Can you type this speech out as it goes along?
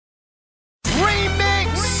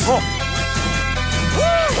1,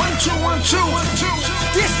 2, 1, 2, 1, 2.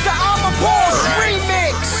 This the I'm a Boss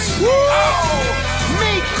remix.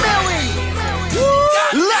 Meet Millie.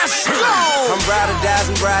 Let's go. I'm riding,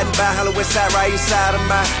 I'm riding by Hollow West Side, right inside of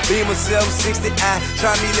my Beamer 760i.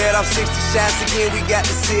 Try me let off 60 shots again. We got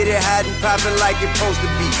the city hiding, popping like it's supposed to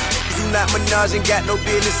be. Do not menage and got no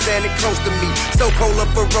business standing close to me. So cold up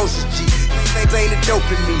ferocious G. Things ain't a dope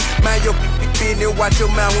in me. Mind your business, watch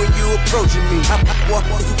your mouth when you approaching me.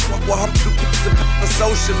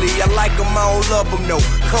 Socially, I like them, I don't love them, no.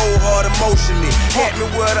 Cold heart emotionally. Hit me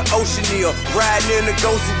where the ocean is. Riding in the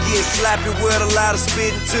ghost and get sloppy with a lot of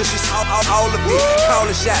spitting tushes. All of it. Call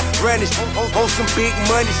a shot, running on some big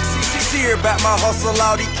money. See about my hustle,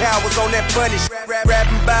 all these cowards on that funny.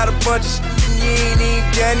 Rapping about a bunch of you ain't even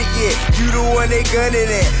done it yet. You the one they gunning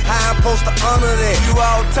at. How I'm supposed to honor that? You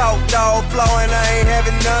all talk dog flow and I ain't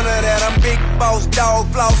having none of that. I'm big boss dog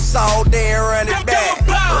floss all day and run it back.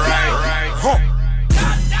 Right.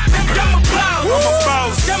 I'm a boss. I'm a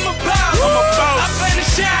boss. I'm a boss. I'm a boss. I play the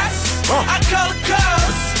shots. I call the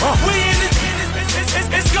calls. We in this,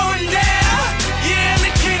 it's going down. Yeah, I'm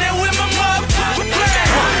the kid with my motherfucking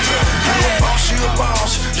crown. You a boss, you a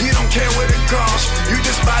boss. You don't care what it costs. You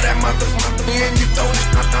just buy that motherfucker and you throw this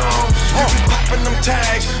on. You be popping them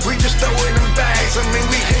tags. We just throw in them bags. I mean,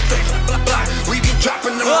 we hit the block. We be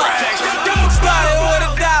dropping them rags. Started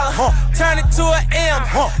with $1, turn it to an M.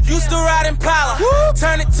 Used to ride Impala,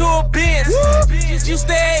 turn it to a Benz. Used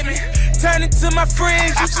to hate me, turn it to my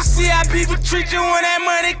friends. You should see how people treat you when that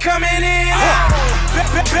money coming in.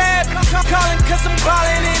 Bad calling cause I'm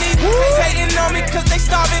ballin' and these hating on me cause they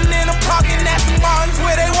starving and I'm parking at the Martins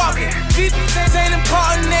where they walking. These things ain't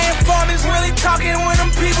important, they informants really talking when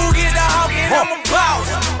them people get to hawking. I'm a boss,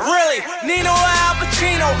 really, Nino or Al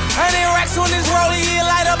Pacino. 100 racks on this rollie, it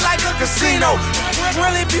light up like a casino.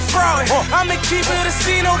 Really be fraudin', I'ma keep it a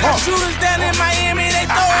casino. Got shooters down in Miami, they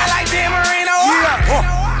throw it like Dan Marino.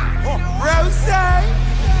 Rose.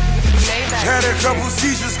 Had a couple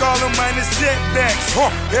seizures, call them minor setbacks.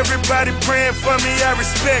 Everybody praying for me, I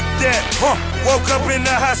respect that. Woke up in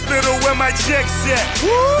the hospital where my check's at.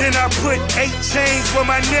 Then I put 8 chains where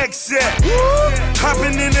my neck's at.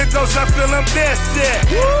 Hopping in the ghost, I feel I'm best at.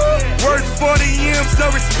 Worth 40 M's, so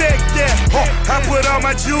respect that. I put all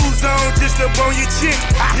my jewels on just to bone your chick.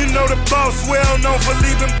 You know the boss well known for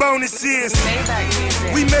leaving bonuses.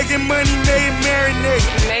 We making money, made marinate.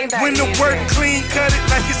 When the work clean, cut it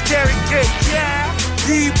like it's carrot cake.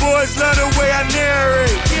 These boys love the way I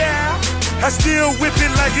narrate. I still whip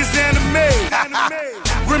it like it's anime.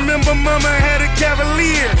 Remember mama had a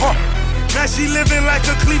Cavalier. Now she living like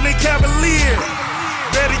a Cleveland Cavalier.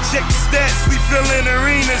 Better check the stats, we fillin'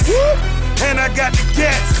 arenas. And I got the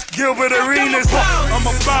cats, Gilbert Arenas. I'm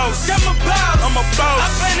a boss. I'm a boss. I'm a boss. I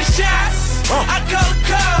play the shots. I call the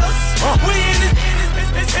calls. We in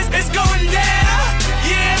this, it's going down.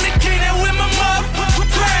 Yeah, I'm the king with my motherfucking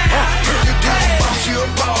crown. You a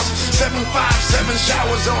boss, 757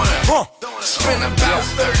 showers on it. Spent about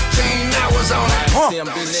 13 hours on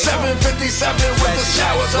it. 757 with the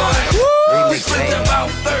showers on it. We spent about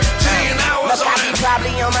 13 hours on it.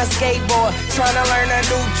 Probably on my skateboard, trying to learn a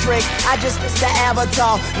new trick. I just missed the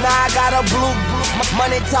avatar, now I got a blue.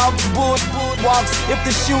 Money talks, bull walks. If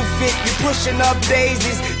the shoe fit, you pushing up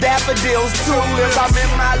daisies, daffodils, tulips. I'm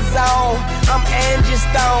in my zone, I'm Angie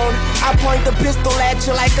Stone. I point the pistol at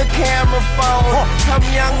you like a camera phone. I'm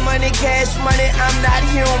young money, cash money, I'm not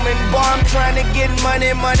human. Boy, I'm trying to get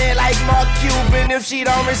money like Mark Cuban. If she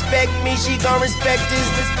don't respect me, she gon' respect this.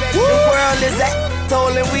 The world is a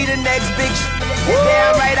asshole and we the next big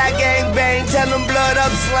Damn right I gang bang, tell them blood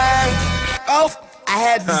up slime. Oh, I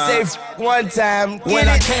had to say one time. When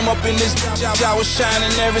I came up in this bitch, I was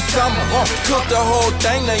shining every summer. Cooked the whole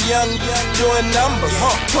thing, the young doing numbers.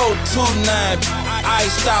 Code 29,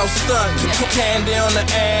 iced out stunt. Candy on the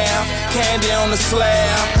air, candy on the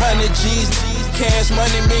slab. 100 G's, cash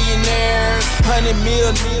money millionaires. 100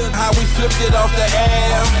 mil, how we flipped it off the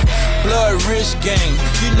air. Blood rich gang,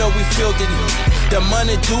 you know we filthy. The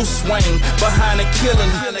money do swing behind the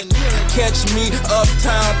killing. Catch me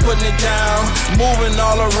uptown, putting it down. Moving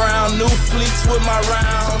all around, new fleets with my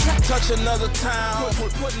round. Touch another town,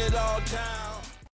 putting it all down.